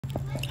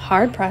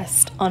hard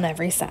pressed on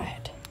every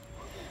side.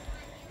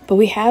 But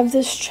we have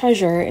this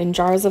treasure in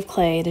jars of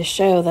clay to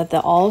show that the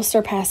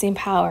all-surpassing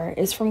power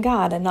is from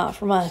God and not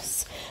from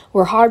us.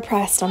 We're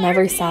hard-pressed on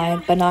every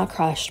side, but not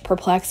crushed,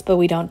 perplexed, but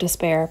we don't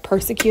despair,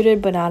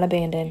 persecuted, but not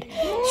abandoned,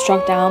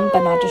 struck down,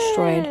 but not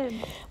destroyed.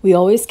 We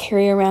always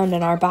carry around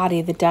in our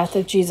body the death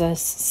of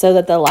Jesus, so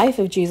that the life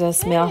of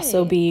Jesus may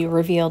also be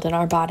revealed in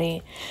our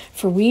body.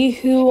 For we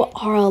who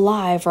are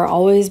alive are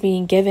always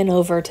being given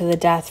over to the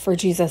death for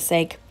Jesus'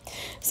 sake,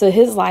 so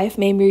his life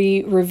may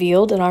be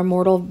revealed in our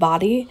mortal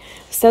body.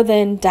 So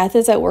then death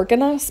is at work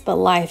in us, but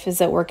life is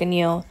at work in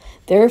you.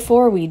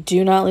 Therefore we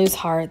do not lose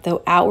heart,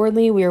 though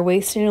outwardly we are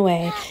wasting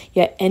away,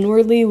 yet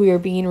inwardly we are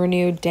being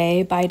renewed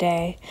day by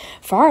day.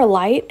 For our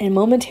light and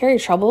momentary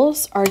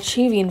troubles are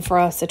achieving for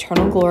us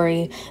eternal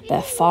glory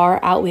that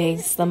far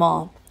outweighs them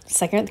all.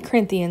 2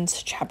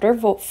 Corinthians chapter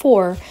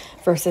 4,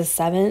 verses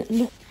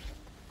 7.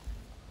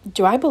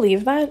 Do I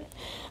believe that?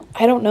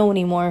 I don't know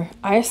anymore.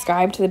 I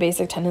ascribe to the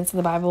basic tenets of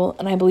the Bible,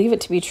 and I believe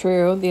it to be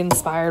true, the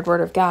inspired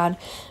word of God.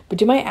 But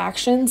do my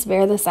actions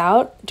bear this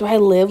out? Do I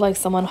live like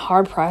someone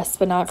hard-pressed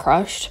but not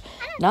crushed?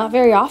 Not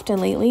very often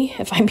lately,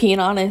 if I'm being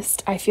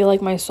honest. I feel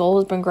like my soul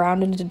has been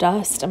ground into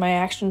dust, and my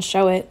actions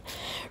show it.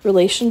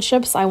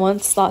 Relationships I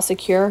once thought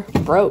secure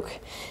broke.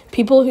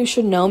 People who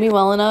should know me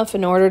well enough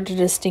in order to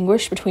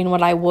distinguish between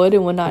what I would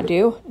and would not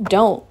do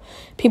don't.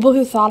 People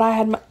who thought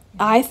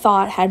I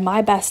thought had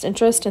my best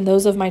interest and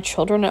those of my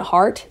children at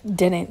heart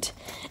didn't.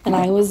 And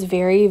I was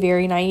very,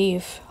 very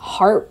naive.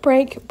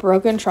 Heartbreak,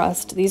 broken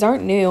trust. These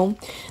aren't new.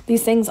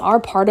 These things are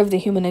part of the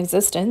human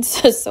existence.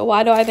 So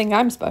why do I think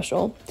I'm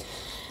special?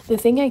 The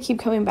thing I keep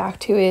coming back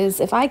to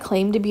is, if I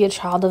claim to be a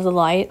child of the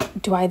light,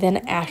 do I then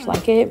act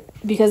like it?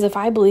 Because if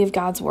I believe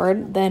God's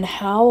word, then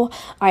how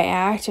I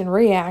act and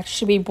react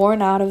should be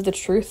born out of the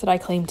truth that I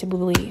claim to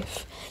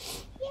believe.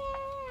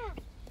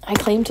 I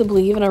claim to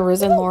believe in a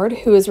risen Lord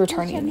who is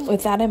returning.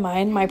 With that in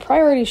mind, my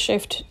priorities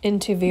shift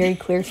into very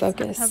clear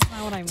focus.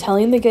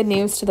 Telling the good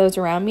news to those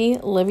around me,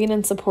 living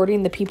and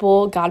supporting the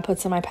people God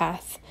puts in my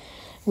path.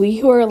 We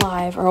who are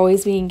alive are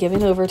always being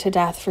given over to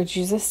death for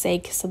Jesus'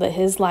 sake, so that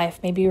his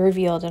life may be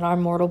revealed in our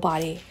mortal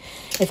body.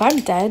 If I'm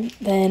dead,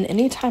 then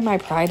anytime my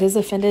pride is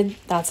offended,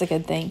 that's a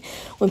good thing.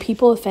 When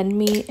people offend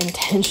me,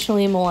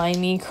 intentionally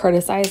malign me,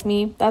 criticize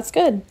me, that's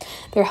good.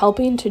 They're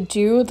helping to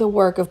do the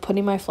work of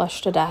putting my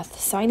flesh to death,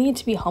 so I need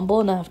to be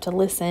humble enough to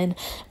listen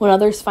when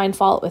others find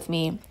fault with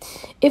me,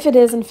 if it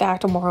is in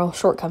fact a moral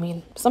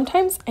shortcoming.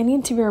 Sometimes I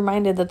need to be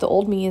reminded that the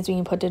old me is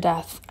being put to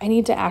death. I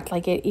need to act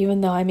like it,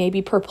 even though I may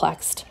be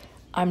perplexed.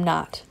 I'm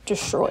not.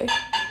 Destroy.